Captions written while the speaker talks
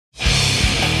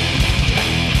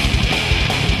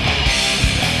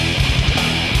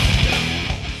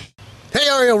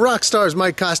REO Rockstars,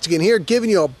 Mike Costigan here, giving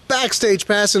you a backstage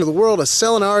pass into the world of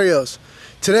selling REOs.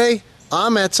 Today,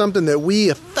 I'm at something that we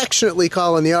affectionately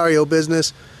call in the REO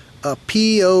business a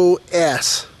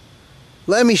POS.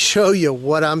 Let me show you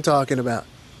what I'm talking about.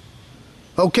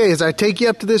 Okay, as I take you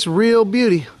up to this real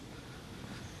beauty,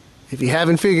 if you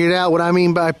haven't figured out what I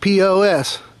mean by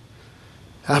POS,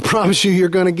 I promise you you're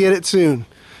going to get it soon.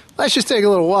 Let's just take a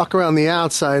little walk around the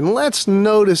outside and let's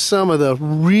notice some of the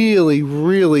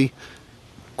really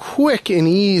quick and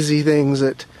easy things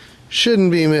that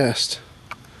shouldn't be missed.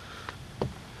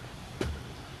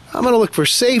 I'm going to look for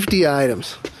safety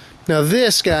items. Now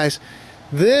this, guys,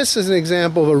 this is an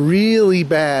example of a really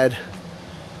bad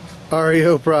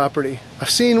REO property. I've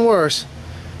seen worse,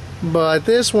 but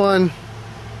this one,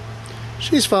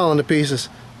 she's falling to pieces.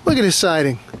 Look at his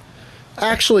siding.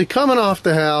 Actually coming off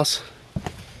the house.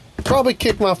 Probably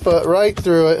kicked my foot right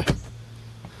through it.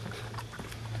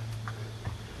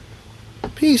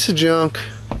 Piece of junk.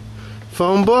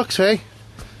 Phone books, hey.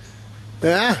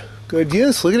 Yeah, good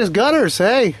use. Look at his gutters,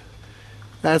 hey.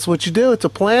 That's what you do. It's a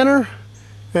planter,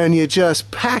 and you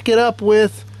just pack it up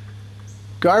with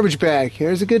garbage bag.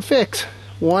 Here's a good fix.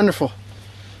 Wonderful.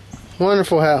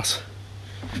 Wonderful house.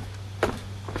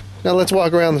 Now let's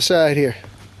walk around the side here.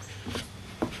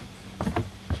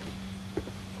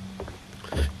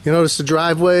 You notice the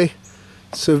driveway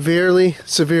severely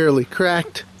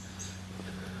cracked.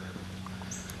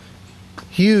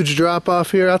 Huge drop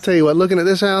off here. I'll tell you what, looking at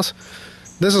this house,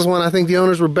 this is one I think the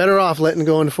owners were better off letting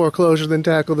go into foreclosure than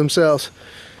tackle themselves.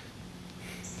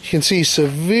 You can see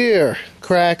severe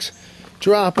cracks,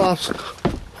 drop offs.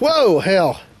 Whoa,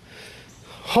 hell.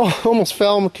 Oh, almost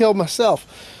fell and killed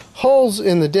myself. Holes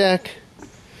in the deck.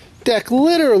 Deck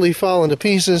literally falling to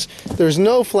pieces. There's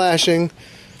no flashing.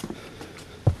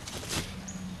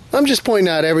 I'm just pointing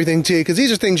out everything to you because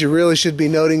these are things you really should be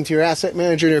noting to your asset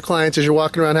manager and your clients as you're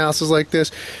walking around houses like this.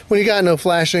 When you got no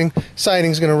flashing,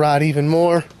 siding's going to rot even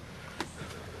more.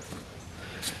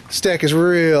 This deck is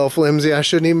real flimsy. I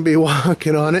shouldn't even be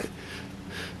walking on it.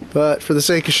 But for the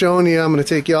sake of showing you, I'm going to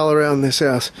take you all around this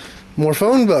house. More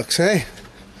phone books, hey?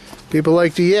 People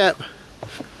like to yap.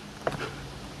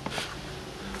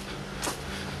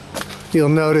 You'll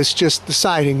notice just the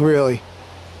siding really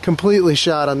completely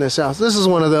shot on this house. This is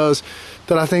one of those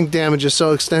that I think damage is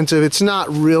so extensive it's not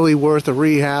really worth a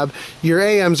rehab. Your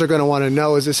AMs are going to want to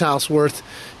know, is this house worth,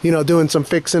 you know, doing some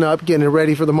fixing up, getting it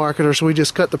ready for the market, or should we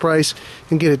just cut the price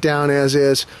and get it down as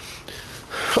is?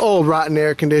 Old rotten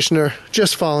air conditioner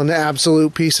just falling to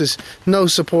absolute pieces. No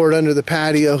support under the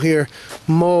patio here.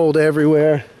 Mold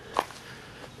everywhere.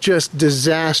 Just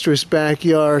disastrous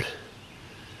backyard.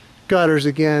 Gutters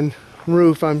again.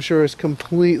 Roof, I'm sure, is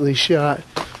completely shot.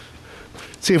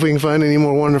 See if we can find any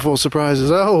more wonderful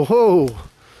surprises. Oh, whoa!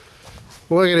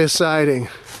 Look at his siding.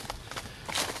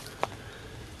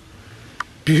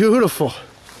 Beautiful.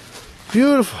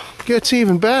 Beautiful. Gets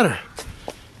even better.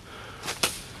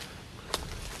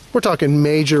 We're talking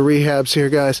major rehabs here,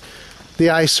 guys. The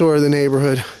eyesore of the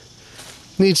neighborhood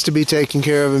needs to be taken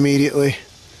care of immediately.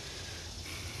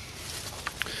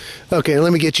 Okay,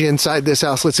 let me get you inside this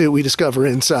house. Let's see what we discover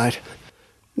inside.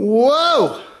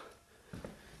 Whoa!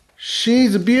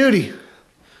 She's a beauty.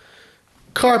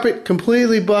 Carpet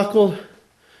completely buckled.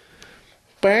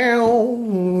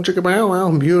 Bow, chicka bow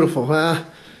wow. Beautiful, huh?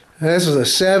 This is a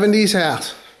 70s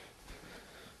house.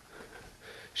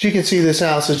 As you can see, this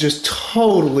house is just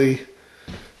totally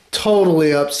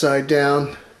upside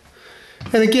down.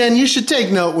 And again, you should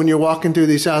take note when you're walking through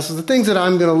these houses. The things that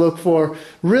I'm going to look for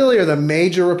really are the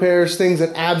major repairs, things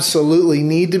that absolutely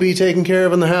need to be taken care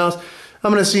of in the house.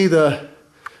 I'm going to see the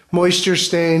moisture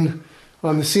stain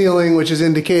on the ceiling, which is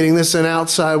indicating this is an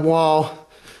outside wall.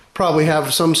 Probably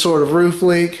have some sort of roof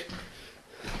leak.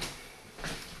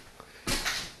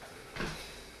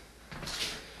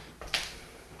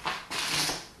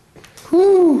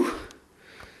 Whew.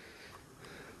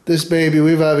 This baby,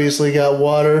 we've obviously got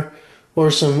water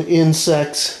or some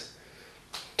insects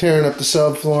tearing up the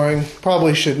subflooring.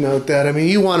 Probably should note that. I mean,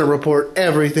 you want to report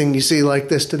everything you see like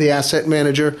this to the asset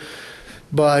manager.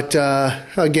 But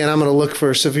again, I'm going to look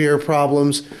for severe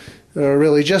problems.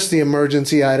 Really just the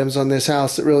emergency items on this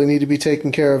house that really need to be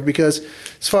taken care of, because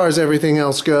as far as everything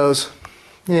else goes,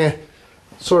 yeah,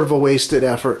 sort of a wasted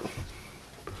effort.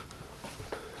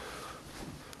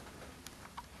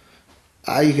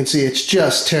 You can see it's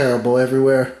just terrible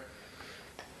everywhere.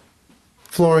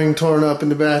 Flooring torn up in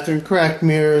the bathroom, cracked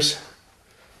mirrors.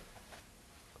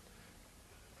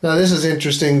 Now this is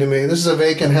interesting to me. This is a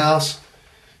vacant house.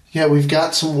 Yeah, we've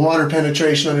got some water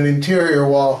penetration on an interior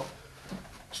wall,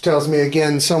 which tells me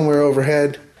again somewhere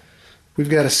overhead we've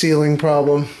got a ceiling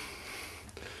problem.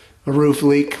 a roof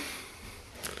leak.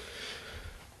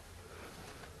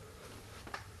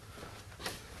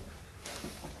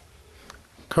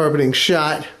 Carpeting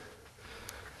shot.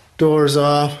 Doors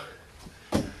off.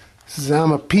 This is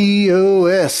I'm a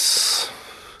POS.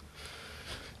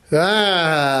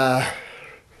 Right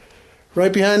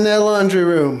behind that laundry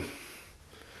room.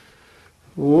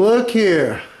 Look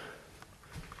here.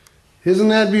 Isn't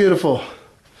that beautiful?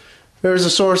 There's the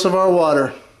source of our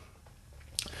water.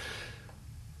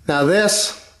 Now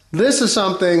this is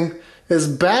something, as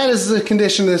bad as the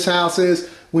condition of this house is,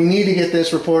 we need to get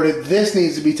this reported. This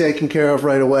needs to be taken care of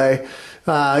right away.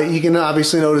 You can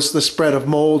obviously notice the spread of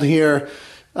mold here.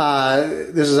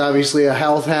 This is obviously a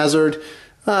health hazard.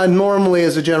 Normally,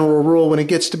 as a general rule, when it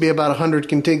gets to be about 100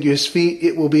 contiguous feet,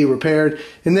 it will be repaired.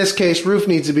 In this case, roof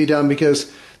needs to be done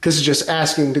because it's just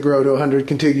asking to grow to 100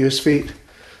 contiguous feet.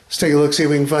 Let's take a look, see if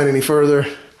we can find any further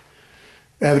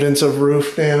evidence of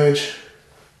roof damage.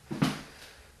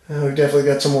 We've definitely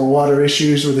got some more water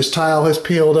issues where this tile has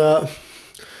peeled up.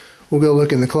 We'll go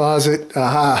look in the closet.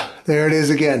 Aha, there it is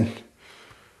again.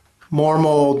 More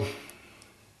mold.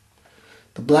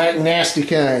 The black nasty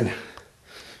kind.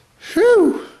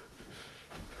 Whew.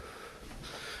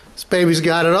 This baby's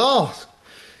got it all.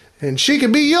 And she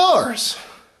could be yours.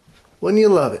 Wouldn't you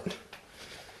love it?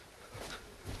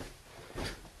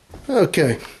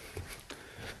 Okay.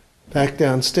 Back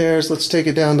downstairs. Let's take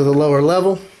it down to the lower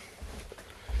level.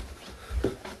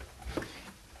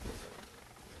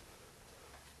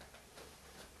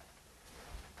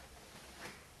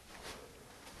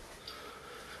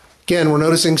 Again, we're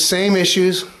noticing same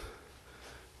issues.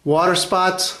 Water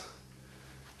spots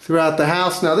throughout the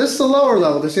house. Now this is the lower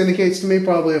level. This indicates to me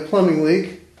probably a plumbing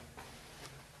leak.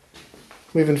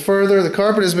 Moving further, the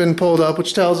carpet has been pulled up,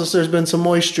 which tells us there's been some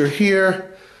moisture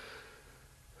here.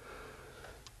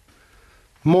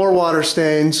 More water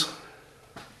stains.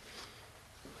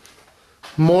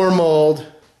 More mold.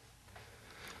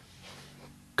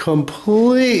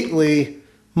 Completely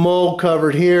mold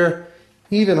covered here.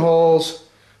 Even holes.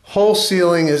 Whole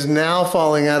ceiling is now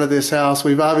falling out of this house.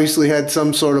 We've obviously had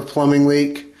some sort of plumbing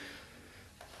leak.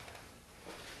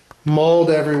 Mold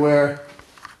everywhere.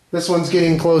 This one's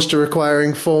getting close to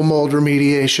requiring full mold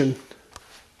remediation.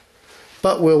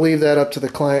 But we'll leave that up to the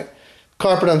client.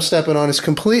 Carpet I'm stepping on is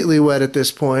completely wet at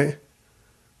this point.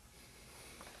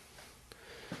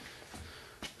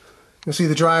 You'll see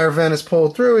the dryer vent is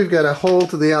pulled through. We've got a hole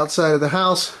to the outside of the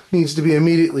house. Needs to be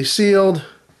immediately sealed.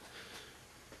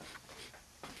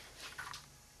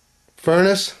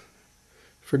 Furnace,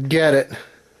 forget it.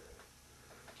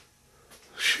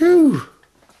 Shoo.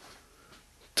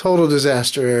 Total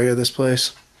disaster area, this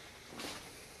place.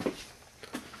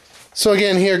 So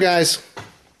again here, guys,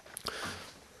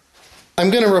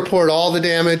 I'm going to report all the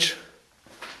damage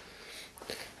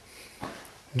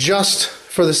just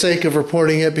for the sake of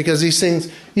reporting it, because these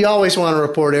things, you always want to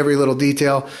report every little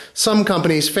detail. Some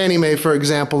companies, Fannie Mae for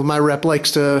example, my rep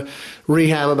likes to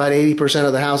rehab about 80%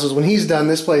 of the houses. When he's done,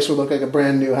 this place would look like a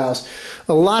brand new house.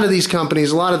 A lot of these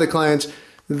companies, a lot of the clients,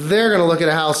 they're going to look at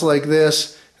a house like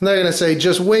this and they're going to say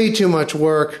just way too much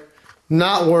work,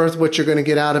 not worth what you're going to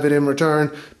get out of it in return.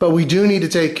 But we do need to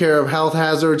take care of health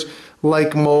hazards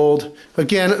like mold.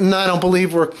 Again, I don't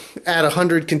believe we're at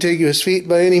 100 contiguous feet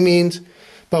by any means.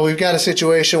 But we've got a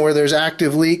situation where there's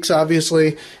active leaks,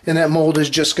 obviously, and that mold is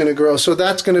just going to grow. So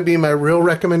that's going to be my real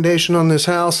recommendation on this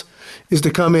house, is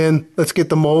to come in, let's get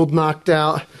the mold knocked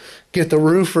out, get the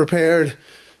roof repaired.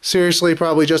 Seriously,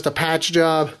 probably just a patch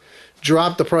job.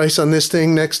 Drop the price on this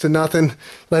thing next to nothing.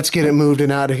 Let's get it moved and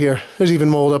out of here. There's even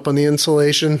mold up on the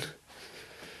insulation.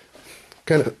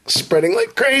 Kind of spreading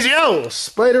like crazy. Oh,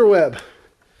 spider web.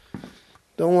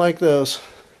 Don't like those.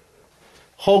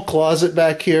 Whole closet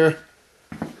back here.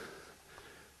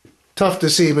 Tough to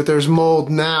see, but there's mold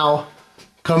now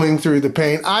coming through the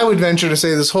paint. I would venture to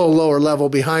say this whole lower level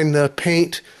behind the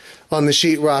paint on the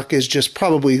sheetrock is just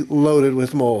probably loaded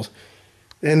with mold.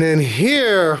 And then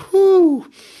here,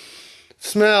 whoo,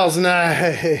 smells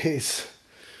nice.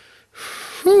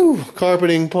 Whew,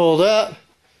 carpeting pulled up.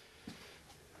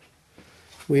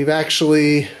 We've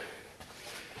actually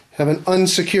have an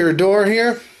unsecured door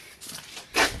here.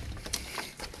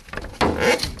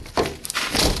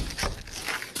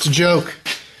 It's a joke.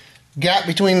 Gap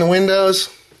between the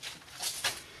windows.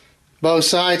 Both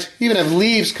sides. Even have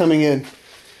leaves coming in.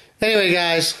 Anyway,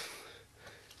 guys,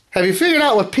 have you figured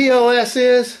out what POS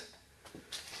is?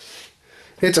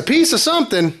 It's a piece of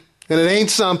something, and it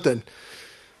ain't something.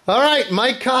 All right,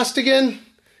 Mike Costigan,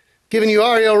 giving you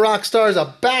REO Rockstars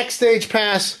a backstage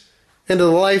pass into the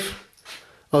life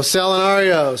of selling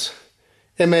REOs.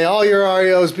 And may all your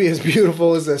REOs be as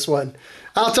beautiful as this one.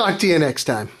 I'll talk to you next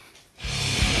time.